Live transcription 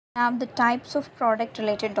Now the types of product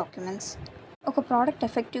related documents. ఒక product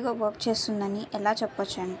ఎఫెక్టివ్గా work చేస్తుందని ఎలా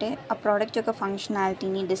చెప్పొచ్చు అంటే ఆ ప్రోడక్ట్ యొక్క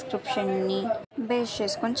ఫంక్షనాలిటీని డిస్క్రిప్షన్ని బేస్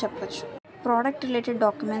చేసుకొని చెప్పొచ్చు. ప్రోడక్ట్ రిలేటెడ్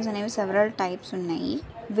డాక్యుమెంట్స్ అనేవి సెవరల్ టైప్స్ ఉన్నాయి,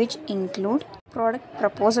 which include product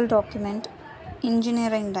proposal document,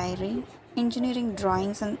 engineering dairy, engineering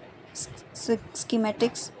drawings and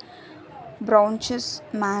schematics, బ్రౌచెస్,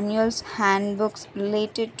 manuals, హ్యాండ్బుక్స్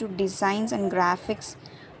related two designs and graphics,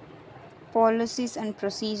 policies and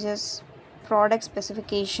procedures, product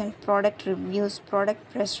specification, product reviews, product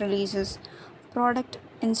press releases, product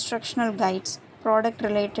instructional guides, product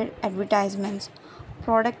related advertisements,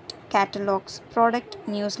 product catalogs, product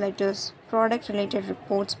newsletters, product related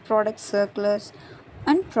reports, product circulars,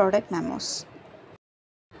 and product memos.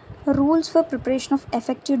 Rules for preparation of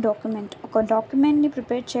effective document. ఒక డాక్యుమెంట్ని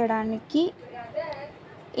prepare చేయడానికి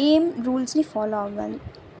ఏం రూల్స్ని follow అవ్వాలి?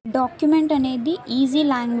 Document అనేది easy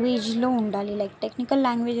లాంగ్వేజ్లో ఉండాలి, like technical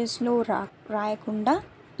లాంగ్వేజెస్లో రాయకుండా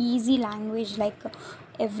easy language, like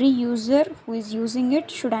every user who is using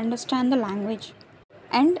it should understand the language.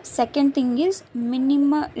 And second thing is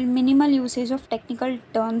minimal usage of technical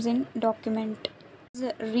terms in document.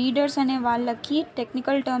 Readers అనే వాళ్ళకి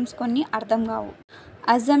టెక్నికల్ టర్మ్స్ కొన్ని అర్థం కావు.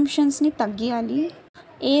 అజంప్షన్స్ని తగ్గియాలి,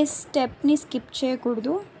 ఏ stepney skip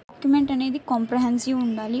చేయకూడదు. Document అనేది comprehensive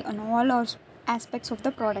ఉండాలి on all aspects of the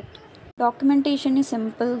product. డాక్యుమెంటేషన్ని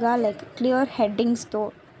సింపుల్గా like clear హెడ్డింగ్స్తో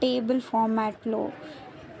table ఫార్మాట్లో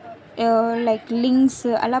లైక్ లింక్స్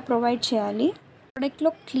అలా ప్రొవైడ్ చేయాలి. ప్రోడక్ట్లో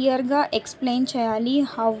క్లియర్గా ఎక్స్ప్లెయిన్ చేయాలి,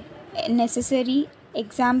 హౌ నెసెసరీ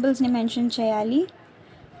ఎగ్జాంపుల్స్ని మెన్షన్ చేయాలి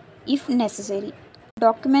ఇఫ్ నెసెసరీ.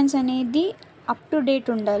 డాక్యుమెంట్స్ అనేది అప్ టు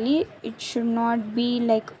డేట్ ఉండాలి, it should not be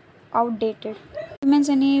like outdated.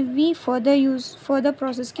 Documents అనేవి ఫర్దర్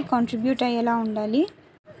ప్రాసెస్కి కాంట్రిబ్యూట్ అయ్యేలా ఉండాలి.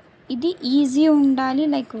 ఇది ఈజీ ఉండాలి,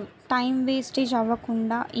 లైక్ టైం వేస్టేజ్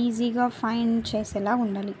అవ్వకుండా ఈజీగా ఫైండ్ చేసేలా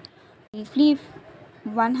ఉండాలి. Briefly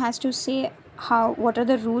one has to say what are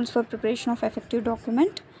the rules for preparation of effective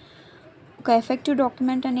document. ఒక ఎఫెక్టివ్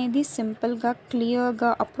డాక్యుమెంట్ అనేది సింపుల్గా,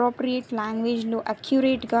 క్లియర్గా, అప్రోప్రియేట్ లాంగ్వేజ్లో,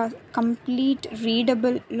 అక్యురేట్గా, complete,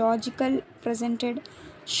 readable, logical presented,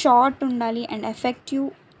 short ఉండాలి అండ్ ఎఫెక్టివ్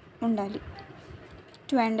ఉండాలి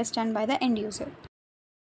to understand by the end user.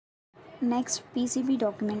 Next, PCB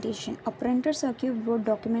documentation. A printer circuit board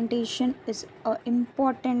documentation is an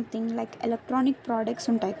important thing, like electronic products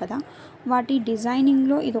ఉంటాయి కదా, వాటి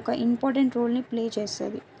డిజైనింగ్లో ఇది ఒక ఇంపార్టెంట్ రోల్ని ప్లే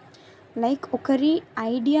చేస్తుంది. Like ఒకరి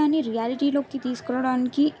ఐడియాని రియాలిటీలోకి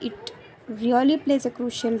తీసుకురావడానికి it really place a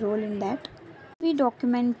crucial role in that. ఈ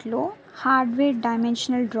డాక్యుమెంట్లో hardware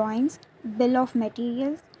dimensional drawings, bill of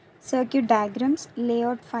materials, circuit diagrams,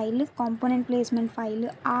 layout file, component placement file,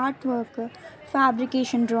 artwork,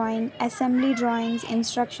 fabrication drawing, assembly drawings,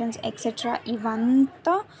 instructions, etc.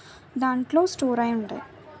 ఇవంతా దాంట్లో store అయి ఉంటాయి.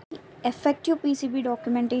 Effective PCB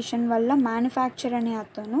documentation వల్ల manufacture అనే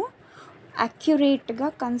అతను అక్యురేట్గా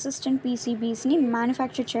consistent పీసీబీస్ని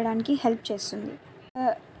manufacture చేయడానికి help చేస్తుంది.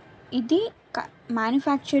 ఇది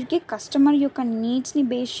మ్యానుఫ్యాక్చర్కి కస్టమర్ యొక్క నీడ్స్ని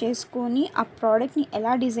బేస్ చేసుకొని ఆ ప్రోడక్ట్ని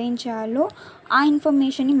ఎలా డిజైన్ చేయాలో ఆ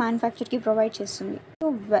ఇన్ఫర్మేషన్ని మ్యానుఫ్యాక్చర్కి ప్రొవైడ్ చేస్తుంది. సో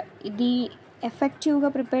ఇది ఎఫెక్టివ్గా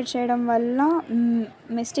ప్రిపేర్ చేయడం వల్ల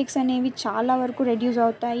మిస్టేక్స్ అనేవి చాలా వరకు రెడ్యూస్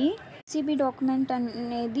అవుతాయి. పీసీబీ డాక్యుమెంట్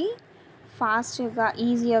అనేది ఫాస్ట్గా,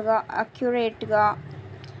 ఈజీగా, అక్యురేట్గా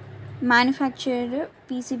మ్యానుఫ్యాక్చర్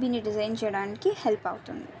పీసీబీని డిజైన్ చేయడానికి హెల్ప్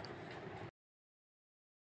అవుతుంది.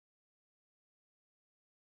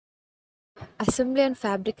 Assembly and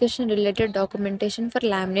fabrication related documentation for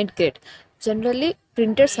laminate grade. Generally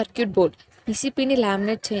printed circuit board PCBని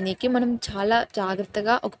laminate చేయడానికి మనం చాలా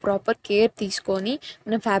జాగ్రత్తగా ఒక ప్రాపర్ కేర్ తీసుకొని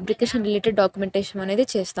మనం ఫ్యాబ్రికేషన్ రిలేటెడ్ డాక్యుమెంటేషన్ అనేది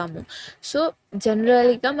చేస్తాము. సో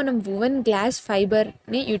జనరల్గా మనం వువెన్ గ్లాస్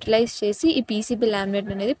ఫైబర్ని యూటిలైజ్ చేసి ఈ పీసీబీ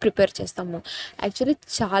లామినేట్ అనేది ప్రిపేర్ చేస్తాము. యాక్చువల్లీ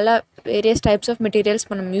చాలా వేరియస్ టైప్స్ ఆఫ్ మెటీరియల్స్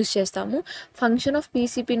మనం యూస్ చేస్తాము. ఫంక్షన్ ఆఫ్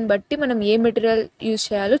పీసీబీని బట్టి మనం ఏ మెటీరియల్ యూస్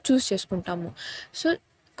చేయాలో చూస్ చేసుకుంటాము. సో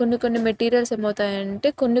కొన్ని మెటీరియల్స్ ఏమవుతాయంటే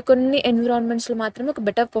కొన్ని ఎన్విరాన్మెంట్స్లో మాత్రమే ఒక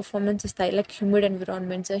బెటర్ పర్ఫార్మెన్స్ ఇస్తాయి, like humid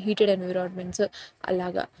environments, heated environments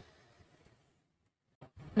అలాగా.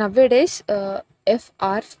 Nowadays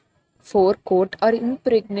FR4 coat or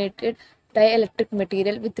impregnated dielectric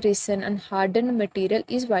material with resin and hardened material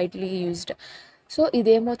is widely used. So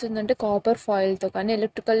ఇదేమవుతుందంటే copper ఫాయిల్తో కానీ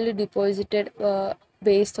ఎలక్ట్రికల్లీ డిపాజిటెడ్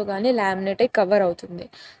బేస్తో కానీ లామినేట్ అయి కవర్ అవుతుంది.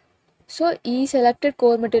 సో ఈ సెలెక్టెడ్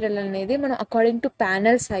కోర్ మెటీరియల్ అనేది మనం according to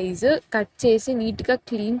panel size cut చేసి నీట్గా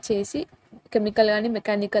క్లీన్ చేసి కెమికల్ కానీ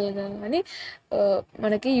మెకానికల్గా కానీ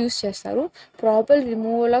మనకి యూస్ చేస్తారు. Proper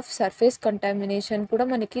removal of surface contamination కూడా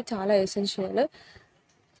మనకి చాలా essential.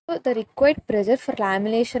 So the required pressure for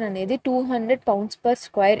lamination అనేది 200 pounds per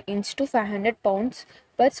square inch to 500 pounds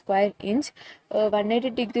per square inch.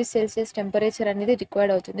 180 degrees Celsius temperature అనేది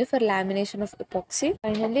రిక్వైర్డ్ అవుతుంది for lamination of epoxy.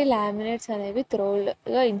 Finally laminates అనేవి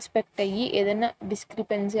థరోగా inspect అయ్యి ఏదైనా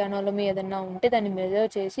discrepancy అనాలమీ ఏదైనా ఉంటే దాన్ని మెజర్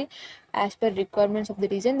చేసి as per requirements of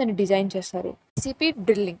the design దాన్ని డిజైన్ చేస్తారు.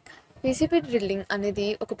 పీసీపీ డ్రిల్లింగ్ అనేది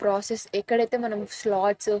ఒక ప్రాసెస్ ఎక్కడైతే మనం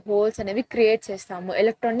స్లాట్స్ హోల్స్ అనేవి క్రియేట్ చేస్తాము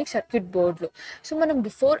ఎలక్ట్రానిక్ సర్క్యూట్ బోర్డులో. సో మనం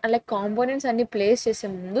బిఫోర్ అలా కాంపోనెంట్స్ అన్ని ప్లేస్ చేసే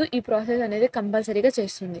ముందు ఈ ప్రాసెస్ అనేది కంపల్సరీగా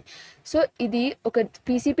చేస్తుంది. సో ఇది ఒక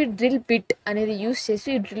పీసీపీ డ్రిల్ బిట్ అనేది యూస్ చేసి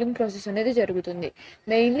ఈ డ్రిల్లింగ్ ప్రాసెస్ అనేది జరుగుతుంది.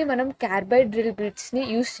 మెయిన్లీ మనం కార్బైడ్ డ్రిల్ బిట్స్ని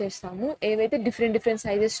యూస్ చేస్తాము ఏవైతే డిఫరెంట్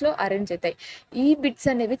సైజెస్లో అరేంజ్ అవుతాయి. ఈ బిట్స్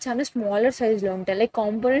అనేవి చాలా స్మాలర్ సైజులో ఉంటాయి. లైక్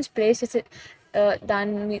కాంపోనెంట్స్ ప్లేస్ చేసే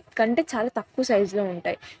దాని కంటే చాలా తక్కువ సైజులో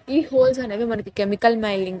ఉంటాయి. ఈ హోల్స్ అనేవి మనకి కెమికల్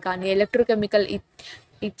మైలింగ్ కానీ ఎలక్ట్రోకెమికల్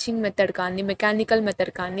ఇచ్చింగ్ మెథడ్ కానీ మెకానికల్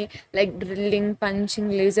మెథడ్ కానీ like drilling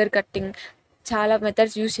punching laser cutting చాలా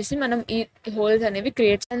మెథడ్స్ యూస్ చేసి మనం ఈ హోల్స్ అనేవి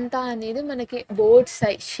క్రియేట్ అంతా అనేది మనకి బోర్డ్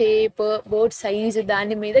షేప్ బోర్డ్ సైజ్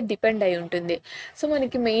దాని మీద డిపెండ్ అయి ఉంటుంది. సో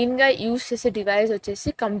మనకి మెయిన్గా యూస్ చేసే డివైస్ వచ్చేసి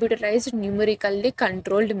కంప్యూటరైజ్డ్ న్యూమరికల్లీ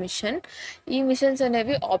కంట్రోల్డ్ మిషన్. ఈ మిషన్స్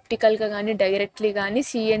అనేవి ఆప్టికల్గా కానీ డైరెక్ట్లీ కానీ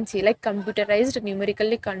CNC like computerised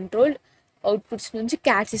numerically controlled outputs నుంచి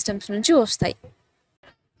క్యాడ్ సిస్టమ్స్ నుంచి వస్తాయి.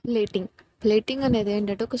 ప్లేటింగ్ అనేది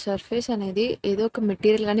ఏంటంటే ఒక సర్ఫేస్ అనేది ఏదో ఒక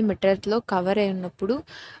మెటీరియల్ కానీ మెటీరియల్తో కవర్ అయి ఉన్నప్పుడు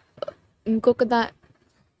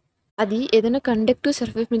అది ఏదైనా కండక్టివ్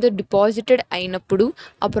సర్ఫేస్ మీద డిపాజిటెడ్ అయినప్పుడు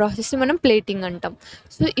ఆ ప్రాసెస్ని మనం ప్లేటింగ్ అంటాం.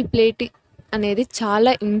 సో ఈ ప్లేటింగ్ అనేది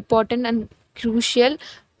చాలా ఇంపార్టెంట్ అండ్ క్రూషియల్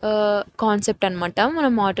కాన్సెప్ట్ అనమాట మన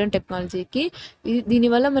మోడర్న్ టెక్నాలజీకి.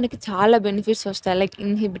 దీనివల్ల మనకి చాలా బెనిఫిట్స్ వస్తాయి like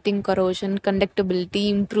inhibiting corrosion, కండక్టబిలిటీ,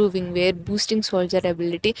 improving wear, boosting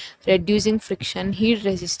సోల్జరబిలిటీ, reducing friction, heat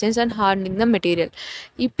resistance and hardening the material.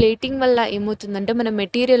 ఈ ప్లేటింగ్ వల్ల ఏమవుతుందంటే మన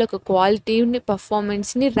మెటీరియల్ యొక్క క్వాలిటీని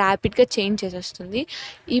పర్ఫార్మెన్స్ని ర్యాపిడ్గా చేంజ్ చేసేస్తుంది.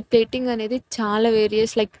 ఈ ప్లేటింగ్ అనేది చాలా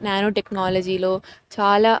వేరియస్ లైక్ నానో టెక్నాలజీలో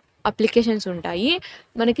చాలా అప్లికేషన్స్ ఉంటాయి.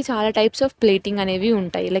 మనకి చాలా టైప్స్ ఆఫ్ ప్లేటింగ్ అనేవి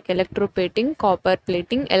ఉంటాయి like electro plating, copper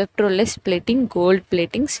plating, electroless plating, gold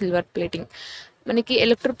plating, silver plating. మనకి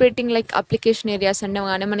electro plating like application areas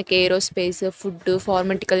అంటే మనకి aerospace, food,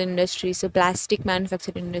 ఫార్మటికల్ industries, plastic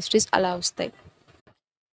manufacturing industries అలా వస్తాయి.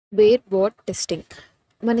 బేర్ బోర్డ్ టెస్టింగ్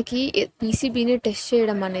మనకి పీసీబీని టెస్ట్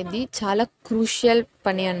చేయడం అనేది చాలా క్రూషియల్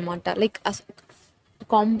పని అనమాట. లైక్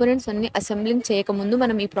కాంపోనెంట్స్ అన్ని అసెంబ్లింగ్ చేయకముందు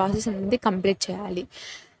మనం ఈ ప్రాసెస్ అనేది కంప్లీట్ చేయాలి.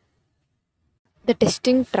 ద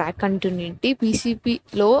టెస్టింగ్ ట్రాక్ కంటిన్యూటీ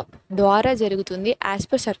పీసీబీలో ద్వారా జరుగుతుంది as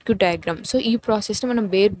per circuit diagram. So ఈ ప్రాసెస్ని మనం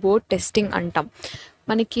బేర్ బోర్డ్ టెస్టింగ్ అంటాం.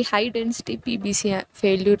 మనకి high density PBC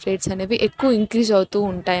failure rates అనేవి ఎక్కువ ఇంక్రీజ్ అవుతూ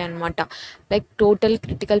ఉంటాయి అన్నమాట. లైక్ టోటల్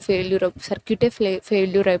క్రిటికల్ సర్క్యూటే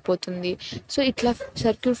ఫెయిల్యూర్ అయిపోతుంది. సో ఇట్లా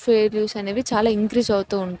సర్క్యూట్ ఫెయిల్యూర్స్ అనేవి చాలా ఇంక్రీజ్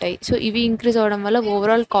అవుతూ ఉంటాయి. సో ఇవి ఇంక్రీజ్ అవ్వడం వల్ల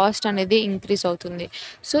ఓవరాల్ కాస్ట్ అనేది ఇంక్రీజ్ అవుతుంది.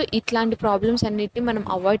 సో ఇట్లాంటి ప్రాబ్లమ్స్ అన్నిటిని మనం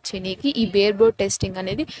అవాయిడ్ చేయడానికి ఈ బేర్ బోర్డ్ టెస్టింగ్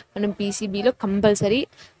అనేది మనం పీసీబీలో కంపల్సరీ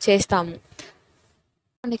చేస్తాము.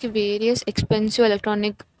 మనకి వేరియస్ ఎక్స్పెన్సివ్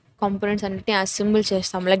ఎలక్ట్రానిక్ కాంపోనెంట్స్ అన్నిటిని అసెంబుల్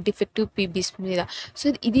చేస్తాం లైక్ డిఫెక్టివ్ పీబీస్ మీద. సో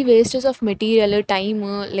ఇది వేస్టేజ్ ఆఫ్ మెటీరియల్, టైమ్,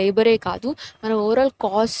 లేబరే కాదు మన ఓవరాల్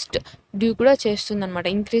కాస్ట్ డ్యూ కూడా చేస్తుంది అనమాట,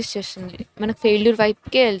 ఇంక్రీజ్ చేస్తుంది, మనకు ఫెయిల్యూర్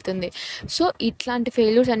వైపుకే వెళ్తుంది. సో ఇట్లాంటి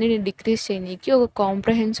ఫెయిల్యూర్స్ అన్ని డిక్రీజ్ చేయడానికి ఒక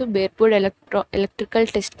comprehensive bear board electrical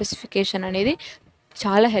test specification అనేది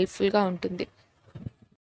చాలా హెల్ప్ఫుల్గా ఉంటుంది.